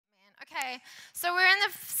Okay, so we're in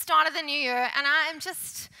the start of the new year, and I am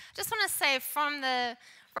just want to say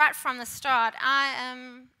right from the start,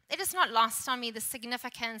 it is not lost on me the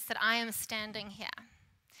significance that I am standing here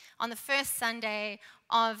on the first Sunday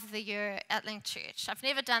of the year at Linc Church. I've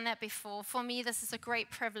never done that before. For me, this is a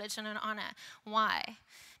great privilege and an honor. Why?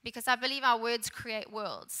 Because I believe our words create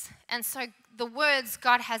worlds. And so the words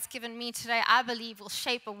God has given me today, I believe, will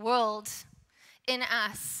shape a world in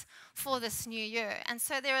us for this new year. And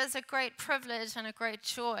so there is a great privilege and a great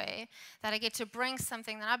joy that I get to bring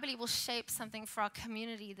something that I believe will shape something for our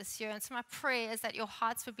community this year. And so my prayer is that your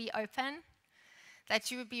hearts would be open, that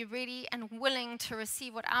you would be ready and willing to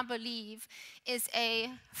receive what I believe is a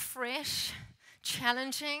fresh,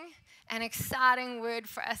 challenging, and exciting word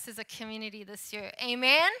for us as a community this year.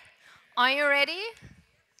 Amen? Are you ready?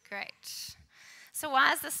 Great. So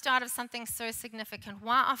why is the start of something so significant?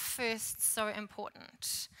 Why are firsts so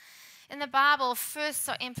important? In the Bible, firsts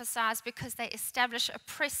are emphasized because they establish a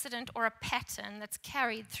precedent or a pattern that's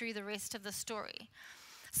carried through the rest of the story.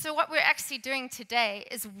 So what we're actually doing today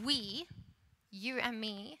is you and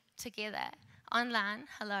me together, online,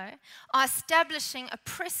 hello, are establishing a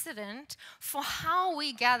precedent for how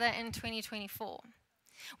we gather in 2024.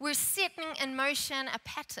 We're setting in motion a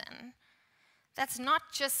pattern. This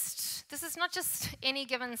is not just any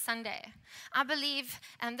given Sunday. I believe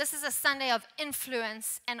this is a Sunday of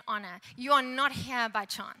influence and honor. You are not here by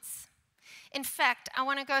chance. In fact, I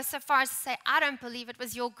want to go so far as to say, I don't believe it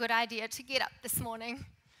was your good idea to get up this morning.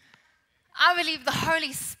 I believe the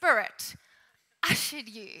Holy Spirit ushered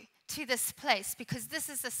you to this place because this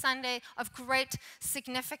is a Sunday of great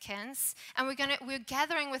significance, and we're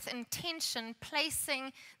gathering with intention,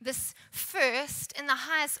 placing this first in the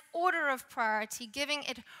highest order of priority, giving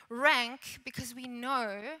it rank because we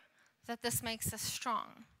know that this makes us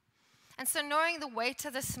strong. And so knowing the weight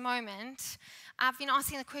of this moment, I've been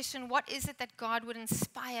asking the question, what is it that God would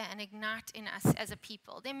inspire and ignite in us as a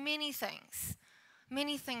people? There are many things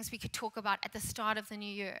we could talk about at the start of the new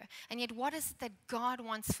year. And yet, what is it that God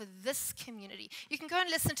wants for this community? You can go and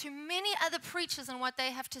listen to many other preachers and what they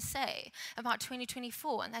have to say about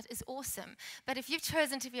 2024, and that is awesome. But if you've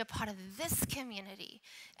chosen to be a part of this community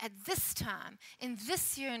at this time, in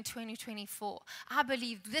this year in 2024, I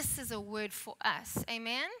believe this is a word for us.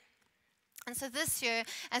 Amen? And so this year,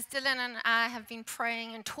 as Dylan and I have been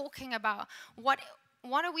praying and talking about what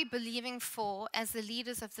are we believing for as the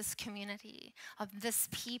leaders of this community, of this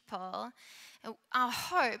people? Our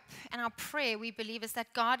hope and our prayer, we believe, is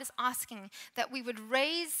that God is asking that we would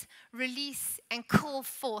raise, release, and call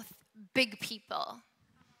forth big people.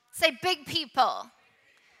 Say big people.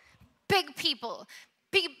 Big people.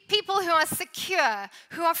 People who are secure,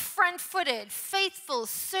 who are front-footed, faithful,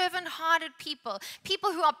 servant-hearted people.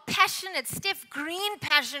 People who are passionate, Steph Green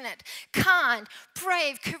passionate, kind,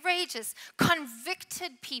 brave, courageous,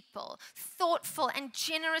 convicted people, thoughtful and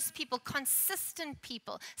generous people, consistent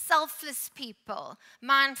people, selfless people,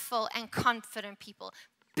 mindful and confident people.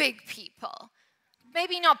 Big people.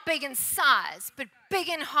 Maybe not big in size, but big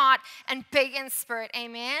in heart and big in spirit.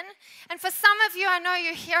 Amen? And for some of you, I know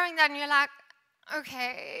you're hearing that and you're like,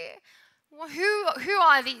 okay, well, who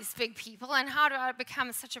are these big people and how do I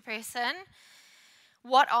become such a person?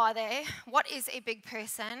 What are they? What is a big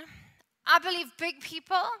person? I believe big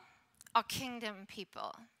people are kingdom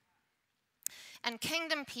people. And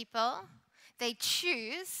kingdom people, they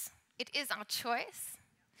choose, it is our choice,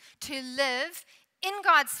 to live in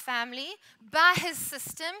God's family by His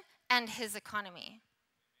system and His economy.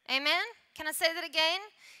 Amen? Can I say that again?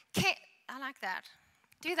 I like that.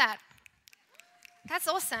 Do that. That's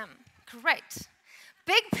awesome. Great.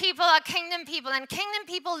 Big people are kingdom people, and kingdom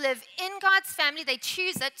people live in God's family. They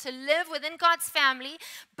choose it to live within God's family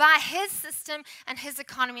by His system and His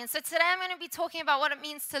economy. And so today I'm going to be talking about what it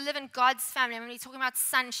means to live in God's family. I'm going to be talking about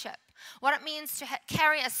sonship, what it means to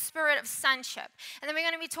carry a spirit of sonship. And then we're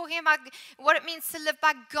going to be talking about what it means to live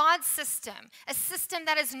by God's system, a system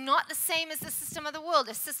that is not the same as the system of the world,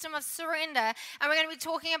 a system of surrender. And we're going to be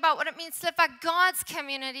talking about what it means to live by God's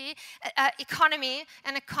community, economy,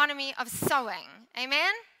 an economy of sowing.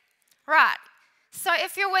 Amen? Right. So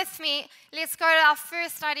if you're with me, let's go to our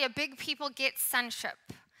first idea. Big people get sonship.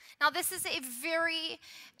 Now, this is a very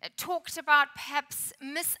talked about, perhaps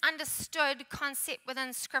misunderstood concept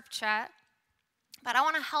within Scripture, but I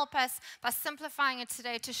want to help us by simplifying it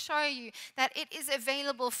today to show you that it is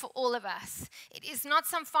available for all of us. It is not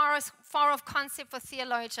some far-off concept for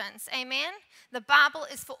theologians. Amen? The Bible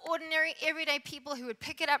is for ordinary, everyday people who would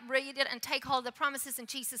pick it up, read it, and take hold of the promises in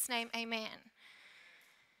Jesus' name. Amen.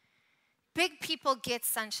 Big people get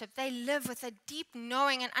sonship. They live with a deep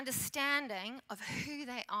knowing and understanding of who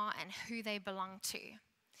they are and who they belong to.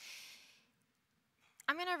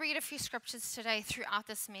 I'm going to read a few scriptures today throughout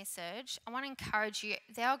this message. I want to encourage you.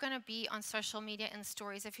 They are going to be on social media in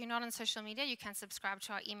stories. If you're not on social media, you can subscribe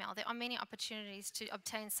to our email. There are many opportunities to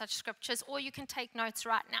obtain such scriptures, or you can take notes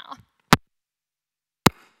right now.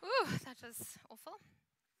 Ooh, that was awful.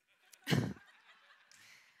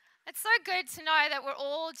 It's so good to know that we're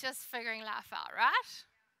all just figuring life out, right?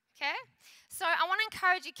 Okay? So I want to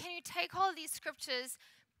encourage you, can you take all these scriptures,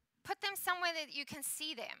 put them somewhere that you can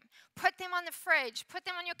see them. Put them on the fridge. Put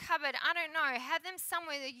them on your cupboard. I don't know. Have them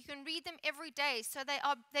somewhere that you can read them every day so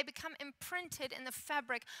they become imprinted in the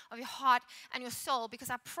fabric of your heart and your soul. Because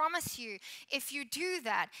I promise you, if you do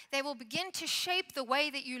that, they will begin to shape the way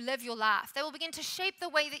that you live your life. They will begin to shape the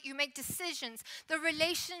way that you make decisions, the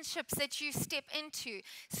relationships that you step into.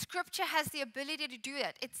 Scripture has the ability to do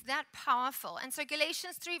that. It's that powerful. And so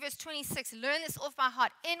Galatians 3 verse 26, learn this off by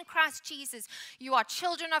heart. In Christ Jesus, you are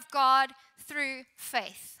children of God through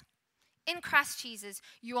faith. In Christ Jesus,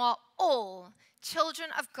 you are all children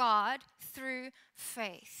of God through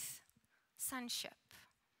faith. Sonship.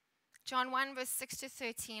 John 1 verse 6 to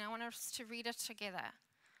 13. I want us to read it together.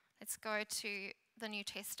 Let's go to the New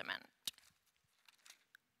Testament.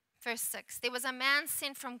 Verse 6. There was a man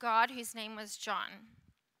sent from God whose name was John.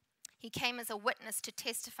 He came as a witness to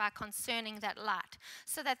testify concerning that light,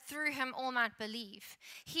 so that through him all might believe.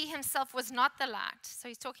 He himself was not the light. So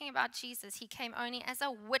he's talking about Jesus. He came only as a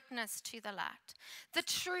witness to the light. The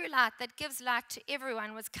true light that gives light to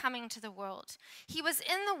everyone was coming to the world. He was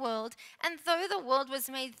in the world, and though the world was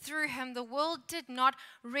made through him, the world did not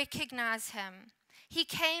recognize him. He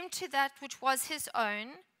came to that which was his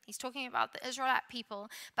own. He's talking about the Israelite people,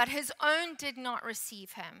 but his own did not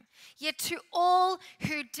receive him. Yet to all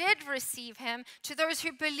who did receive him, to those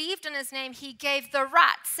who believed in his name, he gave the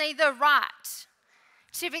right, say the right,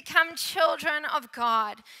 to become children of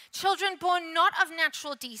God. Children born not of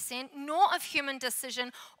natural descent, nor of human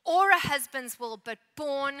decision, or a husband's will, but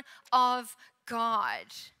born of God.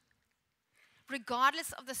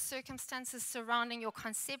 Regardless of the circumstances surrounding your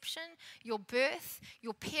conception, your birth,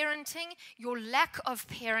 your parenting, your lack of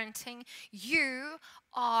parenting, you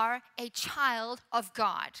are a child of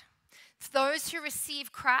God. For those who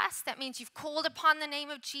receive Christ, that means you've called upon the name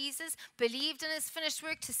of Jesus, believed in his finished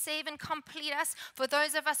work to save and complete us. For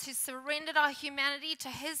those of us who surrendered our humanity to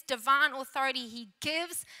his divine authority, he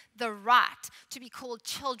gives the right to be called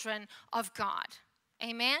children of God.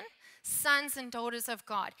 Amen? Sons and daughters of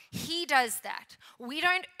God. He does that. We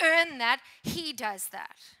don't earn that. He does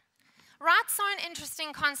that. Rights are an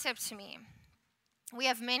interesting concept to me. We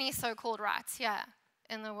have many so-called rights here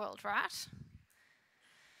in the world, right?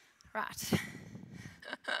 Right.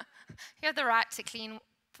 You have the right to clean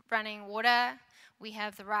running water. We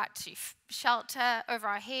have the right to shelter over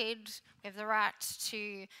our head. We have the right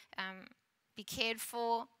to be cared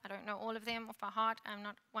for. I don't know all of them off by heart. I'm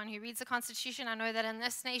not one who reads the Constitution. I know that in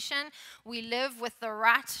this nation, we live with the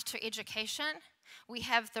right to education. We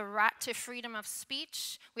have the right to freedom of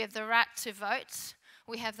speech. We have the right to vote.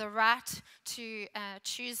 We have the right to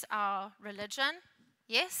choose our religion.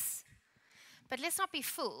 Yes? But let's not be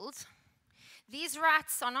fooled. These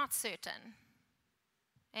rights are not certain.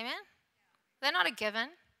 Amen? They're not a given.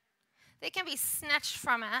 They can be snatched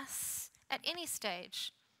from us at any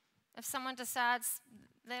stage. If someone decides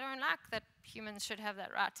they don't like that humans should have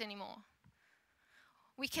that right anymore.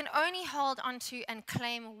 We can only hold onto and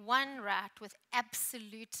claim one right with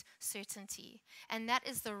absolute certainty, and that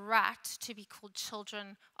is the right to be called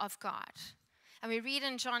children of God. And we read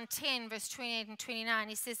in John 10, verse 28 and 29,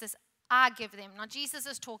 he says this, I give them. Now, Jesus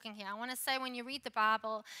is talking here. I want to say when you read the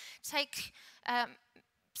Bible, pay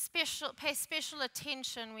special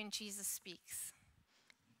attention when Jesus speaks.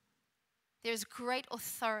 There's great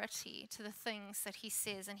authority to the things that he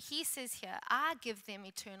says. And he says here, I give them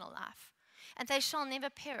eternal life, and they shall never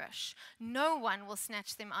perish. No one will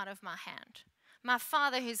snatch them out of my hand. My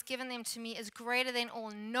Father who's given them to me is greater than all.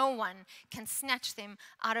 No one can snatch them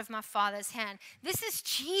out of my Father's hand. This is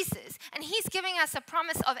Jesus, and he's giving us a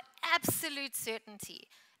promise of absolute certainty,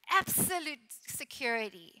 absolute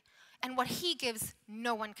security. And what he gives,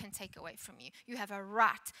 no one can take away from you. You have a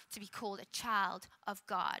right to be called a child of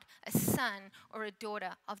God, a son or a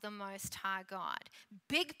daughter of the Most High God.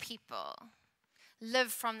 Big people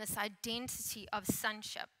live from this identity of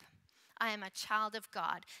sonship. I am a child of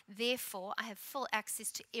God. Therefore, I have full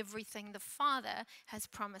access to everything the Father has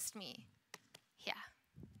promised me. Here.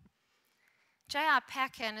 J.R.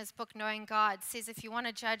 Packer, in his book Knowing God, says if you want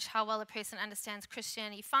to judge how well a person understands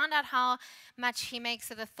Christianity, find out how much he makes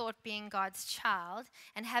of the thought being God's child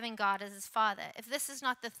and having God as his father. If this is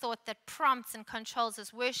not the thought that prompts and controls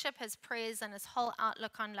his worship, his prayers, and his whole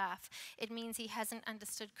outlook on life, it means he hasn't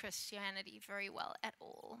understood Christianity very well at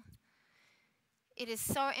all. It is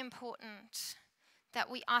so important that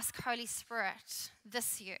we ask Holy Spirit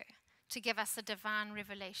this year to give us a divine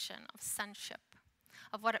revelation of sonship,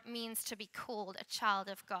 of what it means to be called a child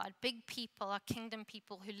of God. Big people are kingdom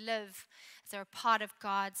people who live as they're a part of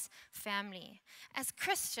God's family. As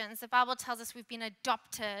Christians, the Bible tells us we've been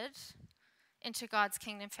adopted into God's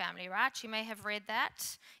kingdom family, right? You may have read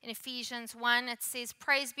that. In Ephesians 1, it says,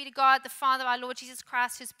 "Praise be to God, the Father of our Lord Jesus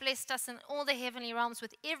Christ, who's blessed us in all the heavenly realms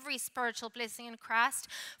with every spiritual blessing in Christ.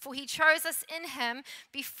 For he chose us in him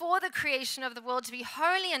before the creation of the world to be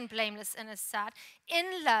holy and blameless in his sight.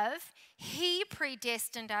 In love, he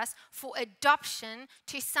predestined us for adoption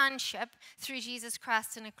to sonship through Jesus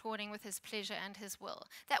Christ in according with his pleasure and his will."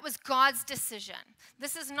 That was God's decision.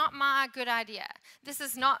 This is not my good idea. This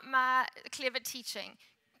is not my clever teaching.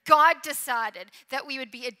 God decided that we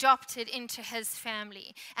would be adopted into his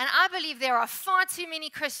family. And I believe there are far too many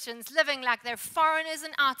Christians living like they're foreigners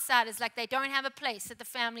and outsiders, like they don't have a place at the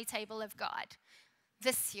family table of God.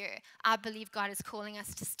 This year, I believe God is calling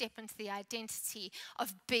us to step into the identity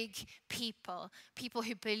of big people, people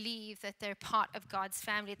who believe that they're part of God's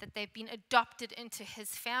family, that they've been adopted into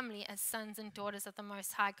his family as sons and daughters of the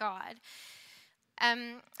Most High God.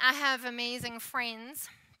 I have amazing friends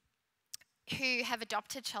who have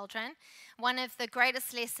adopted children. One of the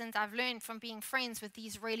greatest lessons I've learned from being friends with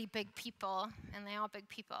these really big people, and they are big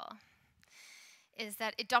people, is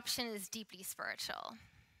that adoption is deeply spiritual.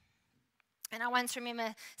 And I once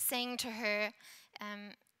remember saying to her,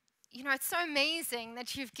 it's so amazing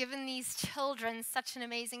that you've given these children such an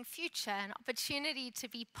amazing future, an opportunity to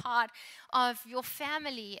be part of your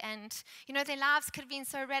family. And, their lives could have been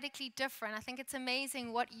so radically different. I think it's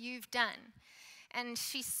amazing what you've done. And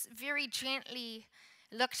she very gently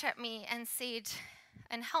looked at me and said,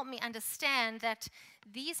 and helped me understand that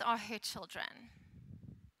these are her children.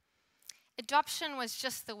 Adoption was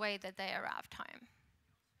just the way that they arrived home.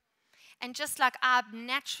 And just like I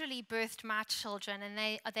naturally birthed my children and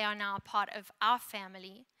they are now a part of our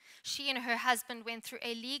family, she and her husband went through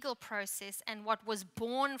a legal process, and what was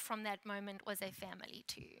born from that moment was a family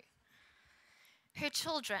too. Her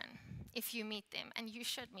children, if you meet them, and you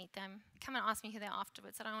should meet them, come and ask me who they are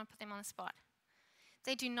afterwards. I don't want to put them on the spot.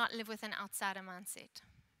 They do not live with an outsider mindset.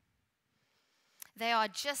 They are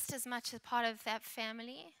just as much a part of that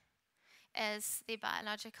family as their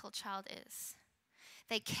biological child is.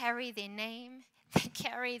 They carry their name, they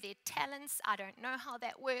carry their talents. I don't know how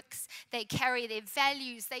that works. They carry their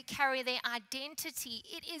values, they carry their identity.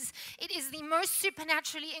 It is the most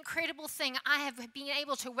supernaturally incredible thing I have been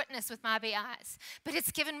able to witness with my bare eyes. But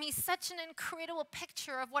it's given me such an incredible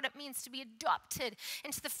picture of what it means to be adopted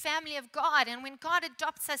into the family of God. And when God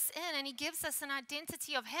adopts us in and he gives us an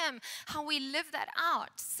identity of him, how we live that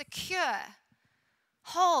out, secure,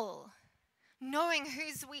 whole, knowing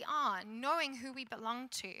whose we are, knowing who we belong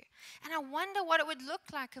to. And I wonder what it would look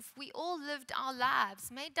like if we all lived our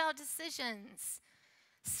lives, made our decisions,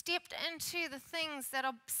 stepped into the things that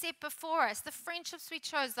are set before us, the friendships we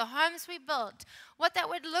chose, the homes we built, what that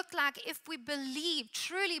would look like if we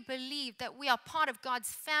truly believe that we are part of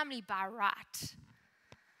God's family by right.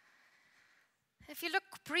 If you look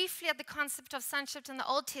briefly at the concept of sonship in the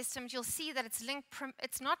Old Testament, you'll see that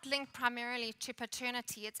it's not linked primarily to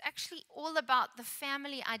paternity. It's actually all about the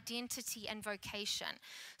family identity and vocation.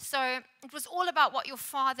 So it was all about what your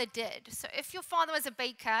father did. So if your father was a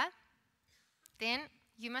baker, then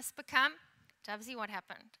you must become, Dubsy, what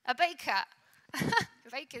happened? A baker.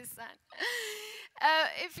 Baker's son.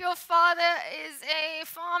 If your father is a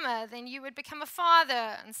farmer, then you would become a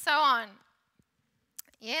father, and so on.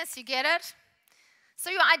 Yes, you get it? So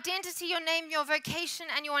your identity, your name, your vocation,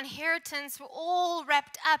 and your inheritance were all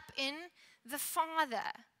wrapped up in the Father.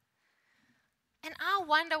 And I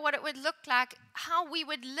wonder what it would look like, how we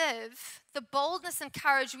would live, the boldness and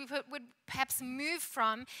courage we would perhaps move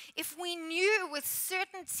from if we knew with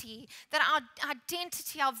certainty that our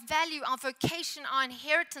identity, our value, our vocation, our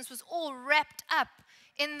inheritance was all wrapped up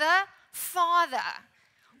in the Father.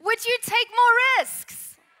 Would you take more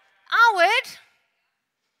risks? I would.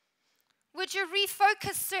 Would you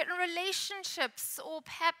refocus certain relationships or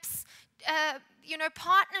perhaps,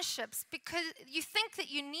 partnerships because you think that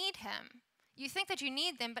you need him? You think that you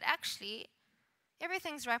need them, but actually,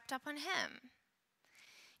 everything's wrapped up on him.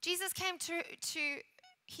 Jesus came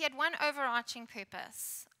he had one overarching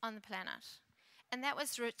purpose on the planet, And that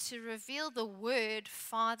was to reveal the word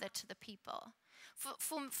Father to the people.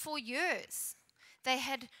 For years, they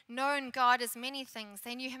had known God as many things.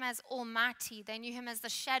 They knew him as Almighty. They knew him as the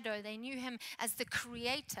shadow. They knew him as the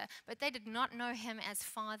creator. But they did not know him as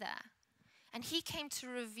Father. And he came to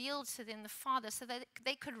reveal to them the Father so that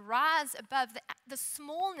they could rise above the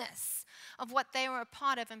smallness of what they were a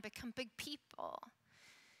part of and become big people.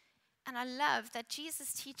 And I love that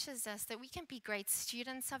Jesus teaches us that we can be great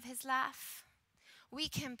students of his life. We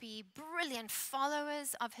can be brilliant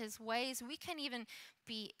followers of his ways. We can even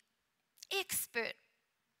be expert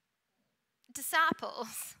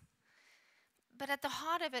disciples. But at the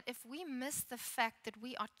heart of it, if we miss the fact that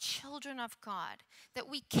we are children of God, that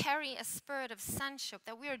we carry a spirit of sonship,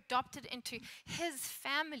 that we are adopted into his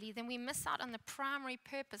family, then we miss out on the primary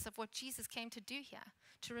purpose of what Jesus came to do here,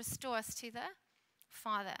 to restore us to the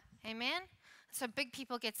Father. Amen? So big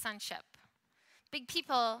people get sonship. Big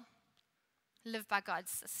people live by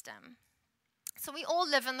God's system. So we all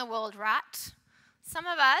live in the world, right? Some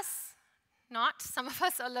of us, not. Some of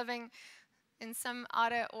us are living in some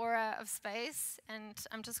outer aura of space, and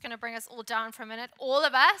I'm just going to bring us all down for a minute. All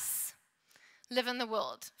of us live in the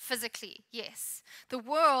world, physically, yes. The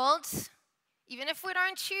world, even if we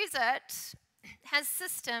don't choose it, has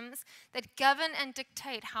systems that govern and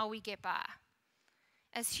dictate how we get by.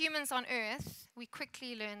 As humans on earth, we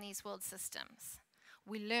quickly learn these world systems.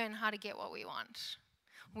 We learn how to get what we want.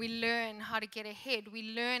 We learn how to get ahead.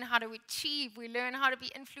 We learn how to achieve. We learn how to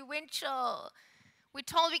be influential. We're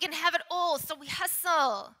told we can have it all, so we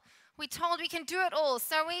hustle. We're told we can do it all,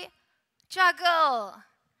 so we juggle.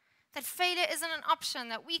 That failure isn't an option,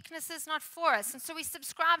 that weakness is not for us. And so we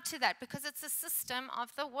subscribe to that because it's a system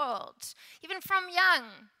of the world. Even from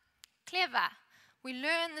young, clever, we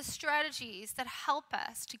learn the strategies that help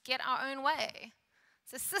us to get our own way.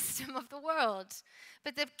 It's a system of the world.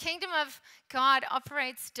 But the kingdom of God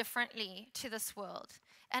operates differently to this world.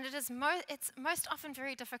 And it's most often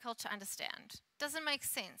very difficult to understand. Doesn't make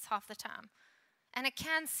sense half the time. And it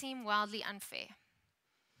can seem wildly unfair.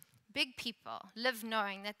 Big people live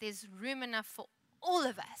knowing that there's room enough for all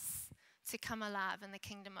of us to come alive in the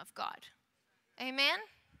kingdom of God. Amen?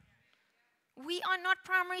 We are not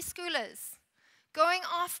primary schoolers going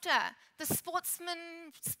after the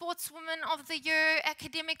sportsman, sportswoman of the year,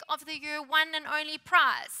 academic of the year, one and only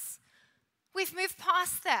prize. We've moved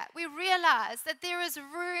past that. We realize that there is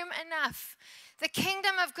room enough. The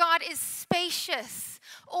kingdom of God is spacious.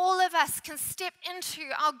 All of us can step into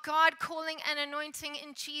our God calling and anointing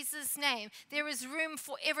in Jesus' name. There is room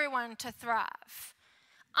for everyone to thrive.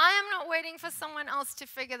 I am not waiting for someone else to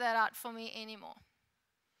figure that out for me anymore.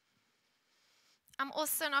 I'm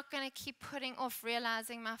also not going to keep putting off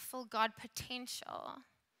realizing my full God potential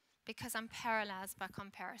because I'm paralyzed by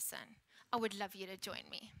comparison. I would love you to join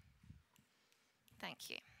me.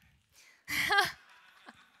 Thank you.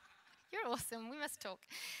 You're awesome. We must talk.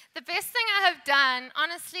 The best thing I have done,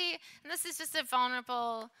 honestly, and this is just a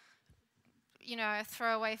vulnerable,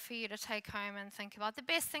 throwaway for you to take home and think about. The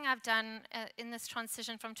best thing I've done in this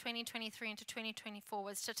transition from 2023 into 2024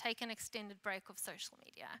 was to take an extended break of social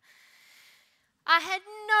media. I had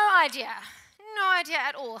no idea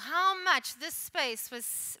at all how much this space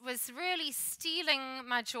was really stealing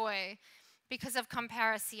my joy because of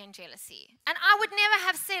comparison and jealousy. And I would never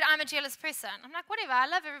have said I'm a jealous person. I'm like, whatever, I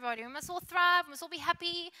love everybody. We must all thrive, we must all be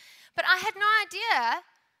happy. But I had no idea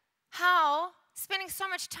how spending so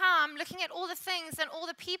much time looking at all the things and all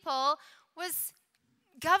the people was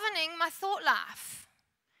governing my thought life.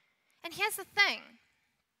 And here's the thing.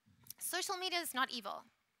 Social media is not evil.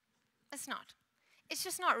 It's not. It's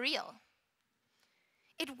just not real.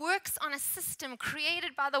 It works on a system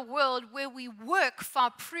created by the world where we work for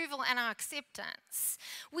approval and our acceptance.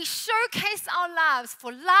 We showcase our lives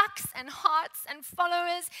for likes and hearts and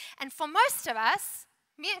followers. And for most of us,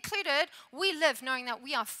 me included, we live knowing that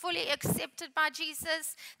we are fully accepted by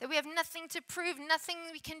Jesus, that we have nothing to prove, nothing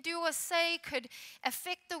we can do or say could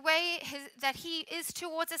affect the way that he is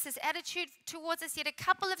towards us, his attitude towards us. Yet a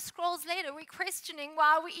couple of scrolls later, we're questioning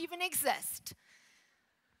why we even exist.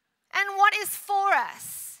 And what is for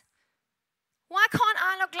us? Why can't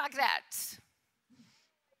I look like that?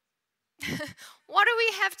 What do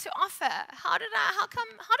we have to offer? How did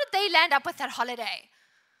they land up with that holiday?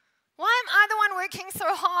 Why am I the one working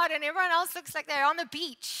so hard and everyone else looks like they're on the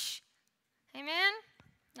beach? Amen?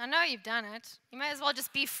 I know you've done it. You may as well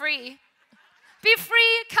just be free. Be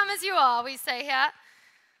free, come as you are, we say here.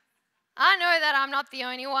 I know that I'm not the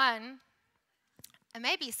only one. And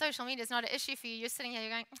maybe social media is not an issue for you. You're sitting here,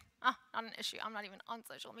 you're going, oh, not an issue. I'm not even on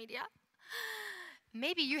social media.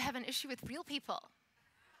 Maybe you have an issue with real people.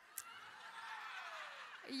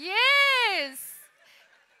 Yes.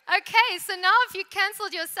 Okay, so now if you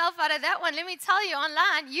canceled yourself out of that one, let me tell you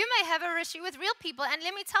online, you may have a issue with real people. And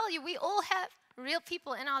let me tell you, we all have real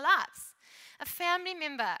people in our lives. A family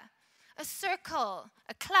member, a circle,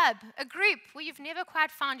 a club, a group where you've never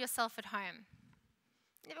quite found yourself at home.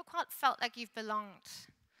 Never quite felt like you've belonged.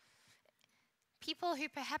 People who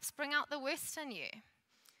perhaps bring out the worst in you,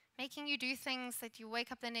 making you do things that you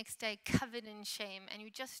wake up the next day covered in shame and you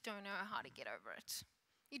just don't know how to get over it.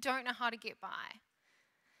 You don't know how to get by.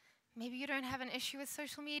 Maybe you don't have an issue with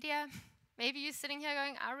social media. Maybe you're sitting here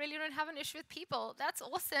going, I really don't have an issue with people. That's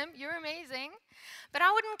awesome. You're amazing. But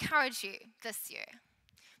I would encourage you this year,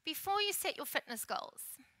 before you set your fitness goals,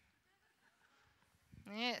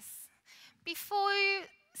 yes, before you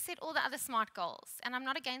set all the other SMART goals, and I'm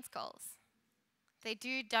not against goals. They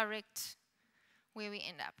do direct where we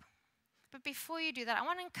end up. But before you do that, I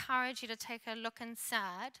want to encourage you to take a look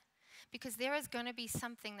inside, because there is going to be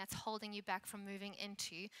something that's holding you back from moving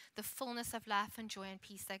into the fullness of life and joy and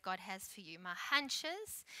peace that God has for you. My hunch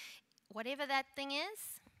is, whatever that thing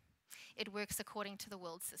is, it works according to the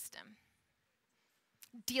world system.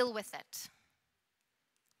 Deal with it.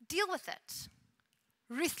 Deal with it.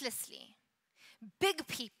 Ruthlessly. Big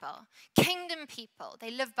people, kingdom people, they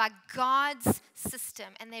live by God's system,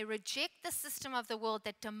 and they reject the system of the world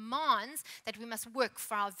that demands that we must work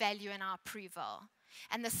for our value and our approval.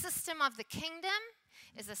 And the system of the kingdom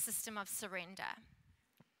is a system of surrender.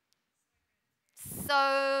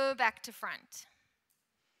 So back to front.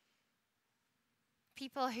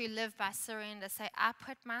 People who live by surrender say, I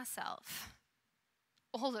put myself,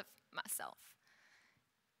 all of myself,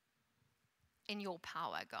 in your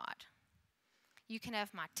power, God. You can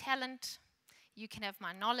have my talent, you can have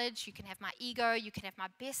my knowledge, you can have my ego, you can have my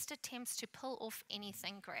best attempts to pull off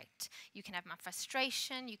anything great. You can have my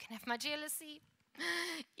frustration, you can have my jealousy,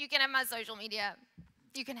 you can have my social media,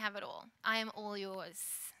 you can have it all. I am all yours.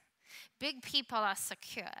 Big people are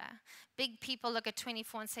secure. Big people look at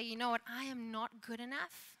 24 and say, you know what, I am not good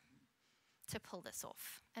enough to pull this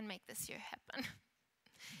off and make this year happen.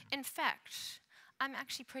 In fact, I'm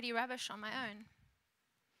actually pretty rubbish on my own.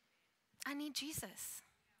 I need Jesus.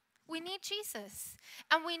 We need Jesus.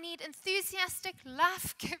 And we need enthusiastic,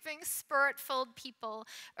 life-giving, spirit-filled people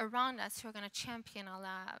around us who are going to champion our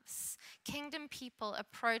lives. Kingdom people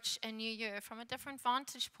approach a new year from a different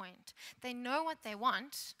vantage point. They know what they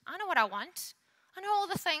want. I know what I want. I know all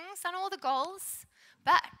the things. I know all the goals.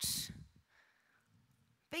 But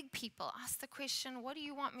big people ask the question, what do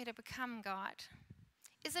you want me to become, God?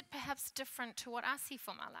 Is it perhaps different to what I see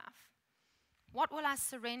for my life? What will I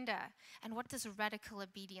surrender? And what does radical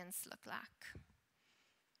obedience look like?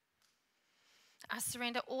 I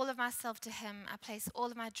surrender all of myself to Him. I place all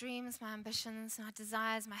of my dreams, my ambitions, my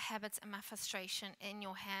desires, my habits, and my frustration in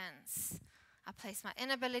your hands. I place my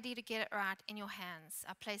inability to get it right in your hands.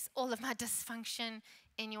 I place all of my dysfunction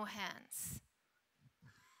in your hands.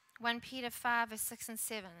 1 Peter 5, verse 6 and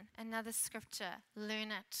 7, another scripture.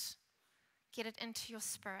 Learn it. Get it into your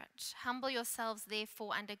spirit. Humble yourselves,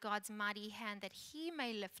 therefore, under God's mighty hand, that He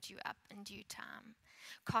may lift you up in due time.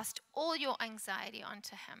 Cast all your anxiety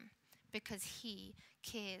onto Him, because He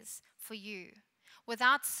cares for you.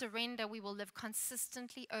 Without surrender, we will live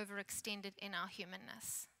consistently overextended in our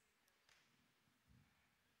humanness.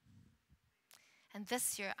 And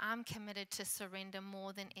this year, I'm committed to surrender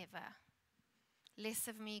more than ever. Less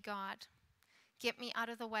of me, God. Get me out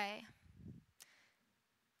of the way.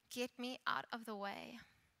 Get me out of the way.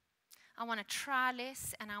 I want to try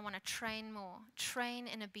less and I want to train more. Train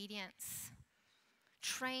in obedience.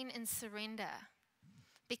 Train in surrender.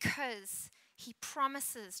 Because He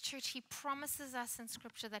promises, church, He promises us in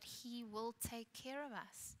Scripture that He will take care of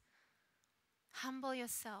us. Humble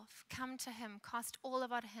yourself. Come to Him. Cast all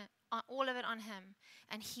of it on Him.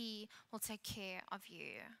 And He will take care of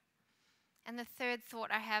you. And the third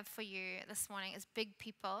thought I have for you this morning is big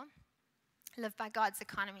people live by God's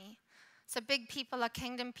economy. So big people are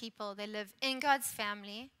kingdom people. They live in God's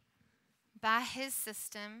family, by His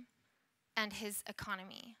system, and His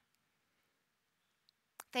economy.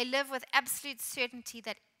 They live with absolute certainty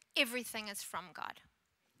that everything is from God.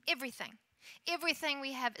 Everything. Everything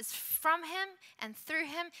we have is from Him and through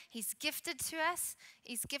Him. He's gifted to us.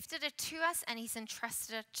 He's gifted it to us, and He's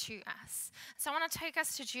entrusted it to us. So I want to take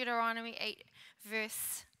us to Deuteronomy 8,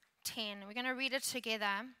 verse 10. We're going to read it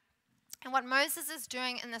together. And what Moses is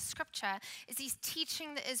doing in the scripture is he's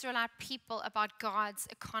teaching the Israelite people about God's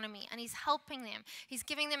economy, and he's helping them. He's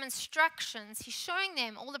giving them instructions. He's showing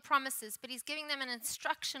them all the promises, but he's giving them an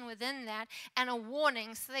instruction within that and a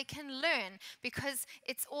warning so they can learn, because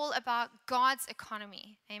it's all about God's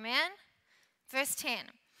economy. Amen? Verse 10.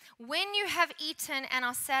 When you have eaten and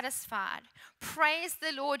are satisfied, praise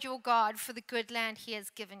the Lord your God for the good land he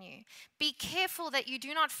has given you. Be careful that you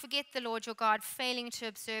do not forget the Lord your God, failing to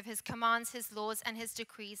observe his commands, his laws, and his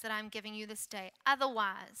decrees that I am giving you this day.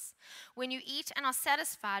 Otherwise, when you eat and are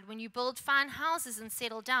satisfied, when you build fine houses and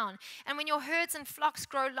settle down, and when your herds and flocks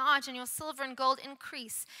grow large, and your silver and gold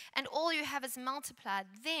increase, and all you have is multiplied,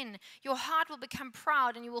 then your heart will become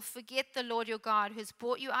proud, and you will forget the Lord your God, who has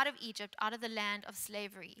brought you out of Egypt, out of the land of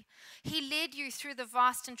slavery. He led you through the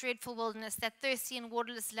vast and dreadful wilderness, that thirsty and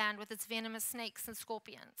waterless land with its venomous snakes and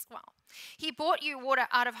scorpions. Wow. He brought you water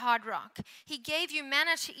out of hard rock. He gave you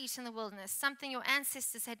manna to eat in the wilderness, something your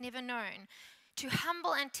ancestors had never known, to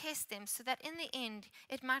humble and test them, so that in the end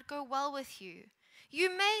it might go well with you. You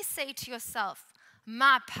may say to yourself,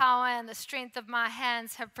 my power and the strength of my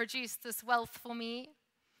hands have produced this wealth for me.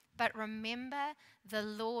 But remember the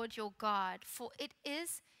Lord your God, for it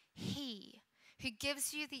is he who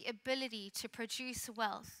gives you the ability to produce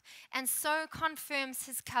wealth, and so confirms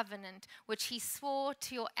his covenant, which he swore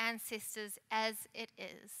to your ancestors as it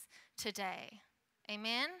is today.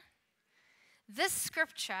 Amen? This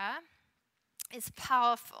scripture is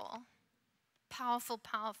powerful. Powerful,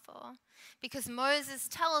 powerful. Because Moses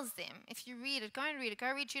tells them, if you read it, go and read it,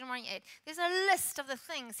 go read Deuteronomy 8. There's a list of the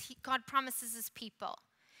things God promises his people.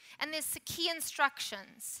 And there's the key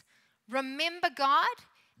instructions. Remember God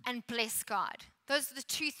and bless God. Those are the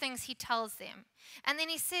two things he tells them. And then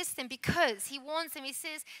he says to them, because he warns them, he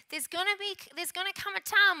says, there's going to come a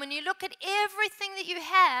time when you look at everything that you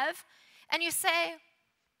have and you say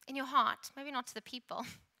in your heart, maybe not to the people,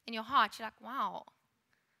 in your heart, you're like, wow,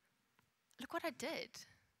 look what I did.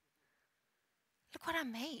 Look what I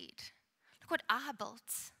made. Look what I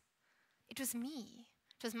built. It was me.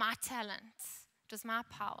 It was my talent. It was my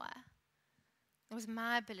power. It was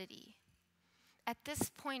my ability. At this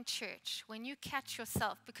point, church, when you catch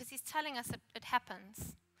yourself, because he's telling us it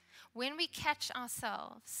happens, when we catch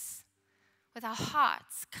ourselves with our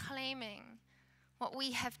hearts claiming what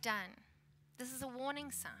we have done, this is a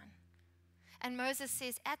warning sign. And Moses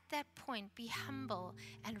says, at that point, be humble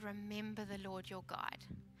and remember the Lord your God.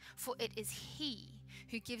 For it is he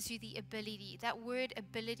who gives you the ability. That word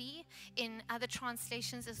ability in other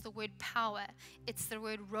translations is the word power. It's the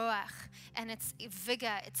word ruach, and it's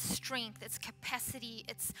vigor, it's strength, it's capacity,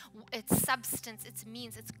 it's substance, it's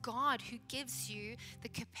means. It's God who gives you the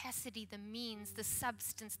capacity, the means, the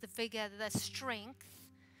substance, the vigor, the strength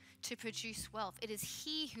to produce wealth. It is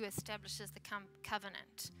he who establishes the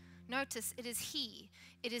covenant. Notice, it is he,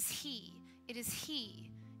 it is he, it is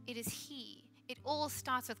he, it is he. It all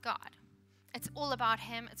starts with God. It's all about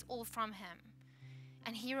him. It's all from him.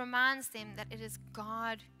 And he reminds them that it is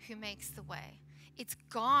God who makes the way. It's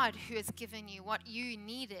God who has given you what you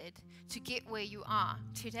needed to get where you are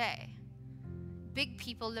today. Big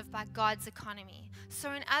people live by God's economy.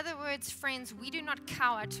 So in other words, friends, we do not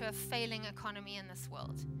cower to a failing economy in this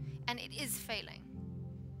world. And it is failing.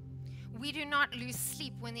 We do not lose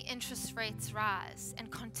sleep when the interest rates rise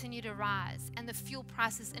and continue to rise and the fuel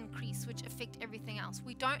prices increase, which affect everything else.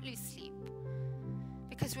 We don't lose sleep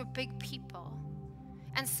because we're big people.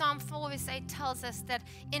 And Psalm 4 verse 8 tells us that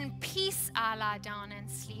in peace I lie down and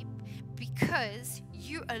sleep because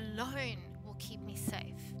you alone will keep me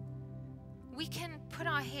safe. We can put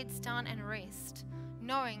our heads down and rest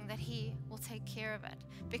knowing that he will take care of it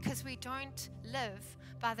because we don't live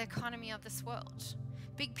by the economy of this world.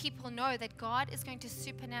 Big people know that God is going to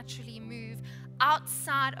supernaturally move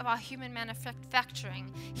outside of our human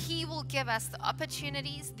manufacturing. He will give us the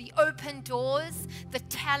opportunities, the open doors, the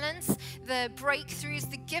talents, the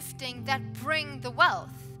breakthroughs, the gifting that bring the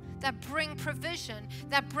wealth, that bring provision,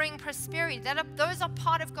 that bring prosperity. Those are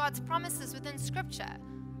part of God's promises within Scripture.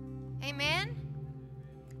 Amen?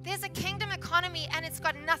 There's a kingdom economy and it's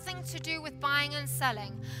got nothing to do with buying and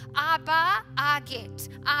selling. I buy, I get.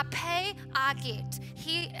 I pay, I get.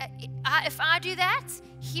 If I do that,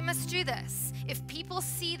 he must do this. If people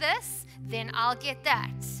see this, then I'll get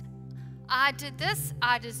that. I did this,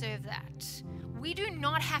 I deserve that. We do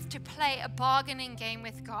not have to play a bargaining game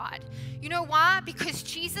with God. You know why? Because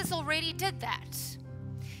Jesus already did that.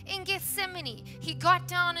 In Gethsemane, he got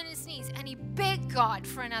down on his knees and he begged God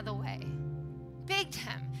for another way. Begged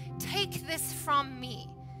him, take this from me.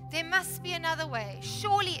 There must be another way.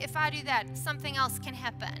 Surely if I do that, something else can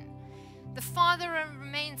happen. The Father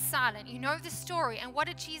remained silent. You know the story. And what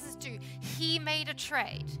did Jesus do? He made a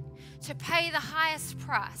trade to pay the highest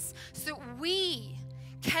price so we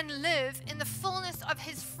can live in the fullness of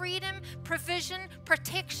his freedom, provision,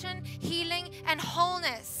 protection, healing, and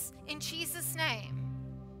wholeness in Jesus' name.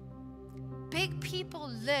 Big people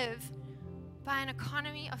live by an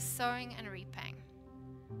economy of sowing and reaping.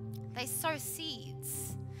 They sow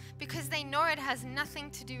seeds because they know it has nothing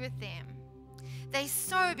to do with them. They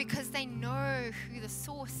sow because they know who the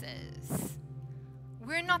source is.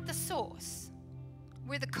 We're not the source.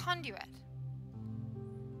 We're the conduit.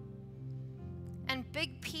 And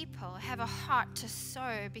big people have a heart to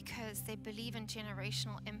sow because they believe in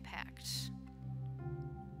generational impact.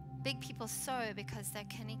 Big people sow because they're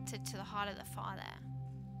connected to the heart of the Father.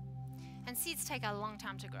 And seeds take a long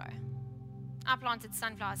time to grow. I planted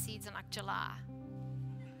sunflower seeds in like July.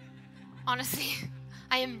 Honestly,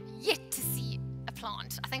 I am yet to see a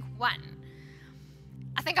plant. I think one.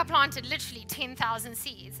 I think I planted literally 10,000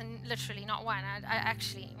 seeds, and literally not one.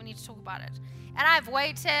 We need to talk about it. And I've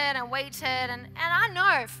waited and waited, and I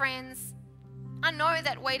know, friends, I know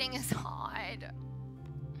that waiting is hard.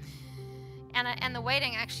 And the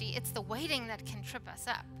waiting, actually, it's the waiting that can trip us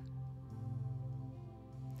up.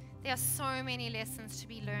 There are so many lessons to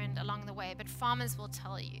be learned along the way, but farmers will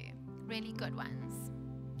tell you, really good ones,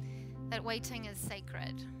 that waiting is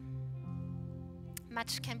sacred.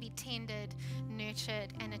 Much can be tended,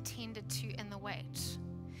 nurtured, and attended to in the wait.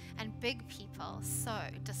 And big people sow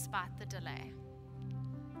despite the delay.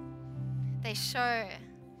 They sow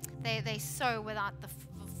without the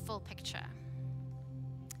full picture.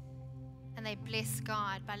 And they bless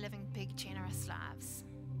God by living big, generous lives.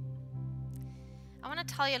 I want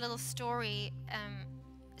to tell you a little story.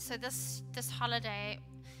 So this holiday,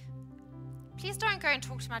 please don't go and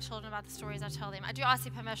talk to my children about the stories I tell them. I do ask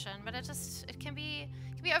their permission, but it can be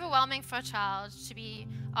overwhelming for a child to be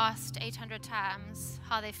asked 800 times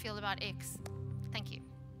how they feel about X. Thank you.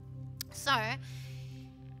 So,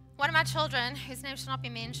 one of my children, whose name should not be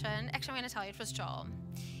mentioned, actually I'm going to tell you, it was Joel.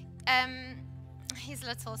 He's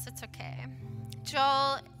little, so it's okay.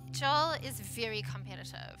 Joel is very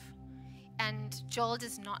competitive, and Joel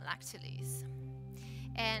does not like to lose.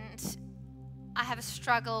 And I have a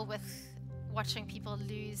struggle with watching people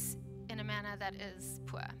lose in a manner that is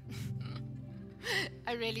poor.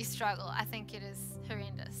 I really struggle. I think it is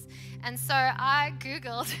horrendous. And so I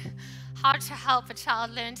Googled how to help a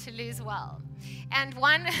child learn to lose well. And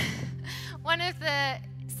one of the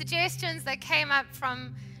suggestions that came up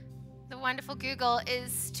from the wonderful Google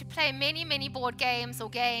is to play many, many board games or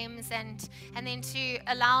games and then to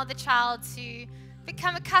allow the child to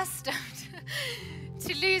become accustomed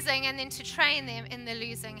to losing and then to train them in the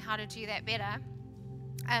losing how to do that better.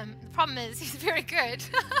 The problem is he's very good.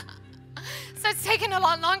 So it's taken a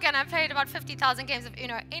lot longer, and I played about 50,000 games of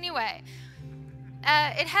Uno. Anyway,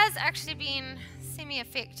 it has actually been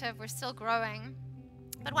semi-effective. We're still growing.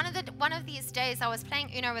 But one of these days, I was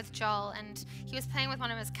playing Uno with Joel, and he was playing with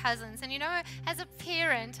one of his cousins. And you know, as a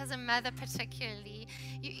parent, as a mother particularly,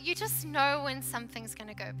 you just know when something's going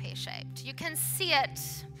to go pear-shaped. You can see it.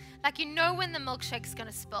 Like, you know when the milkshake's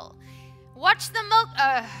going to spill. Watch the milk.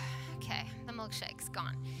 Oh, okay, the milkshake's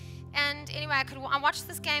gone. And anyway, I watched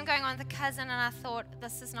this game going on with a cousin, and I thought,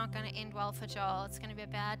 this is not going to end well for Joel. It's going to be a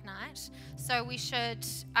bad night. So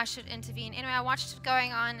I should intervene. Anyway, I watched it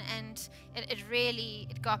going on, and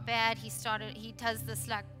it got bad. He does this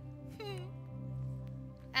like,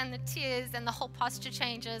 and the tears and the whole posture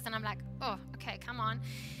changes, and I'm like, oh, okay, come on.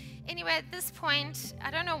 Anyway, at this point,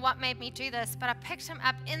 I don't know what made me do this, but I picked him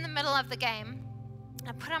up in the middle of the game.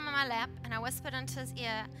 I put him on my lap, and I whispered into his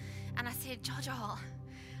ear, and I said, Joel,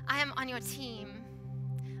 I am on your team.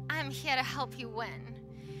 I am here to help you win.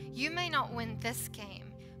 You may not win this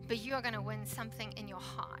game, but you are going to win something in your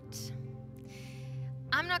heart.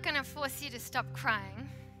 I'm not going to force you to stop crying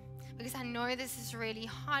because I know this is really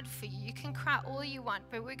hard for you. You can cry all you want,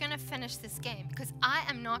 but we're going to finish this game because I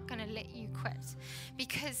am not going to let you quit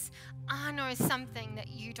because I know something that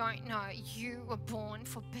you don't know. You were born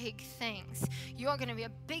for big things. You're going to be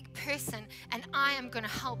a big person, and I am going to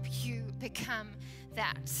help you become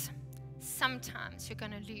that. Sometimes you're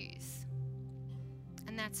going to lose,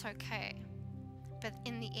 and that's okay. But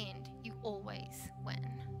in the end, you always win.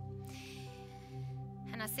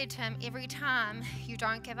 And I said to him, every time you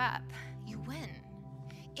don't give up, you win.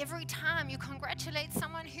 Every time you congratulate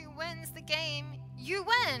someone who wins the game, you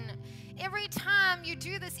win. Every time you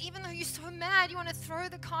do this, even though you're so mad, you want to throw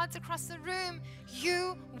the cards across the room,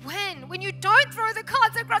 you win. When you don't throw the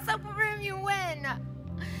cards across the room, you win.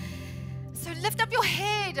 So lift up your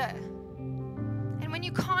head. And when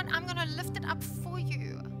you can't, I'm going to lift it up for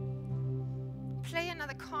you. Play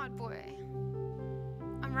another card, boy.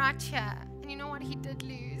 I'm right here. And you know what? He did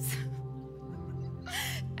lose.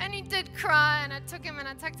 And he did cry, and I took him and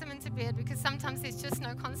I tucked him into bed because sometimes there's just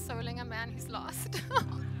no consoling a man who's lost.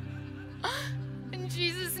 In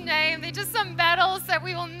Jesus' name, there are just some battles that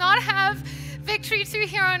we will not have victory to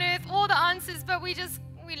here on earth, all the answers, but we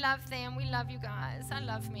We love them. We love you guys. I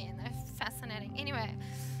love men. They're fascinating. Anyway.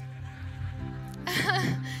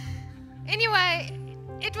 Anyway,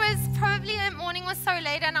 it was probably a morning or so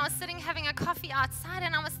later, and I was sitting having a coffee outside,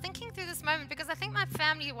 and I was thinking through this moment because I think my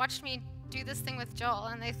family watched me do this thing with Joel,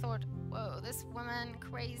 and they thought, whoa, this woman,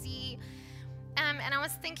 crazy. And I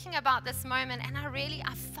was thinking about this moment, and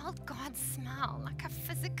I felt God's smile, like a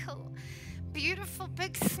physical, beautiful,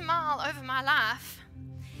 big smile over my life.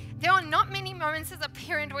 There are not many moments as a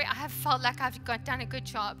parent where I have felt like I've done a good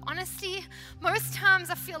job. Honestly, most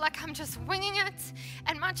times I feel like I'm just winging it,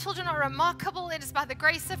 and my children are remarkable. It is by the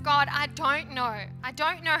grace of God. I don't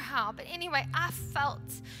know how, but anyway, I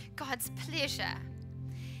felt God's pleasure,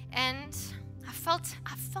 and I felt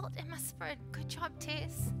in my spirit, good job,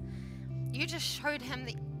 Tess. You just showed him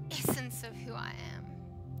the essence of who I am.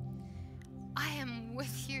 I am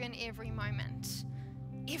with you in every moment,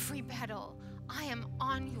 every battle. I am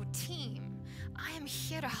on your team. I am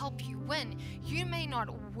here to help you win. You may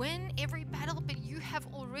not win every battle, but you have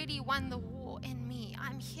already won the war in me.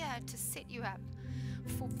 I'm here to set you up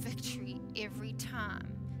for victory every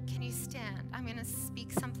time. Can you stand? I'm going to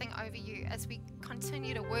speak something over you as we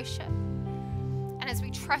continue to worship and as we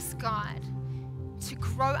trust God to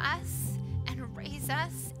grow us and raise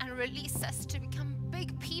us and release us to become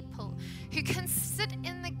big people who can sit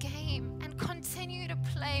in the game and continue to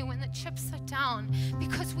play when the chips are down,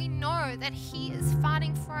 because we know that he is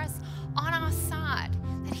fighting for us on our side,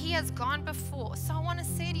 that he has gone before. So I want to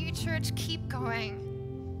say to you, church, keep going.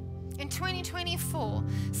 In 2024,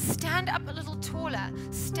 stand up a little taller,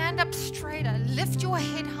 stand up straighter, lift your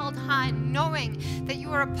head held high, knowing that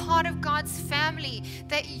you are a part of God's family,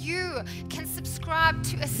 that you can subscribe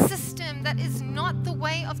to a system that is not the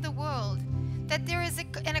way of the world, that there is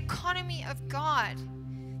an economy of God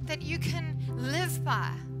that you can live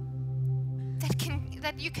by,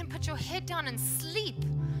 that you can put your head down and sleep,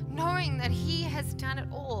 knowing that he has done it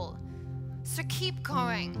all. So keep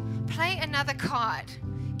going. Play another card.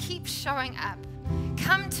 Keep showing up.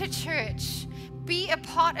 Come to church. Be a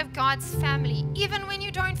part of God's family, even when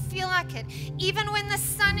you don't feel like it, even when the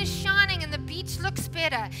sun is shining and the beach looks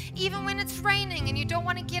better, even when it's raining and you don't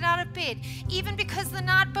want to get out of bed, even because the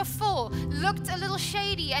night before looked a little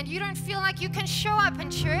shady and you don't feel like you can show up in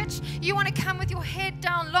church. You want to come with your head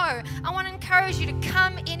down low. I want to encourage you to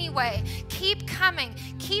come anyway. Keep coming.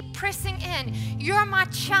 Keep pressing in. You're my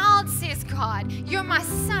child, says God. You're my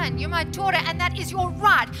son. You're my daughter, and that is your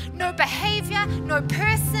right. No behavior, no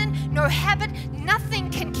person, no habit, nothing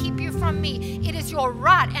can keep you from me. It is your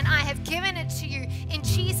right, and I have given it to you in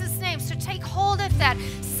Jesus' name. So take hold of that.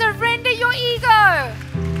 Surrender your ego.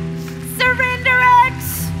 Surrender it.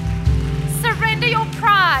 Surrender your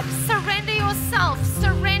pride. Surrender yourself.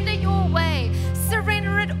 Surrender your way.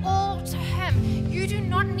 Surrender it all to him. You do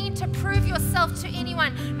not need to prove yourself to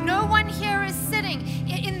anyone. No one here is sitting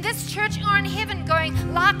in this church or in heaven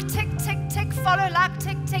going, like, tick, tick, tick, follow, like,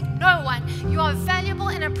 tick, tick. No one. You are valuable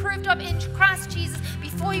and approved of in Christ Jesus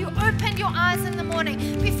before you opened your eyes in the morning,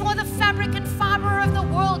 before the fabric and fiber of the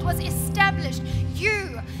world was established.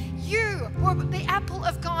 You were the apple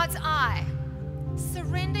of God's eye.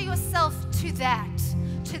 Surrender yourself to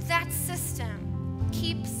that system.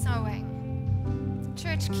 Keep sowing.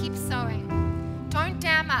 Church, keep sowing. Don't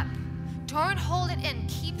dam up. Don't hold it in.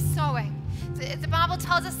 Keep sowing. The Bible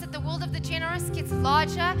tells us that the world of the generous gets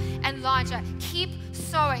larger and larger. Keep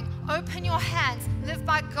sowing. Open your hands. Live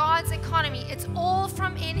by God's economy. It's all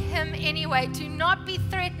from in him anyway. Do not be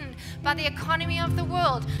threatened by the economy of the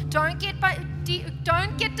world. Don't get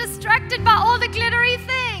distracted by all the glittery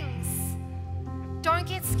things. Don't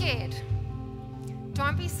get scared.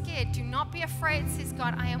 Don't be scared. Do not be afraid, says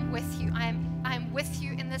God. I am with you. I am with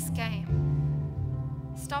you in this game.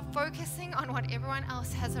 Stop focusing on what everyone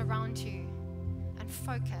else has around you and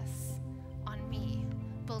focus on me.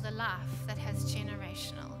 Build a life that has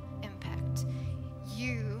generational impact.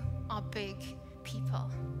 You are big people.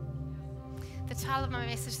 The title of my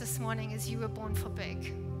message this morning is You Were Born for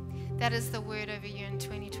Big. That is the word over you in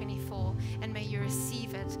 2024, and may you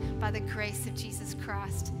receive it by the grace of Jesus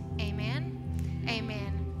Christ. Amen.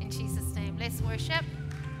 Amen. In Jesus' name. Let's worship.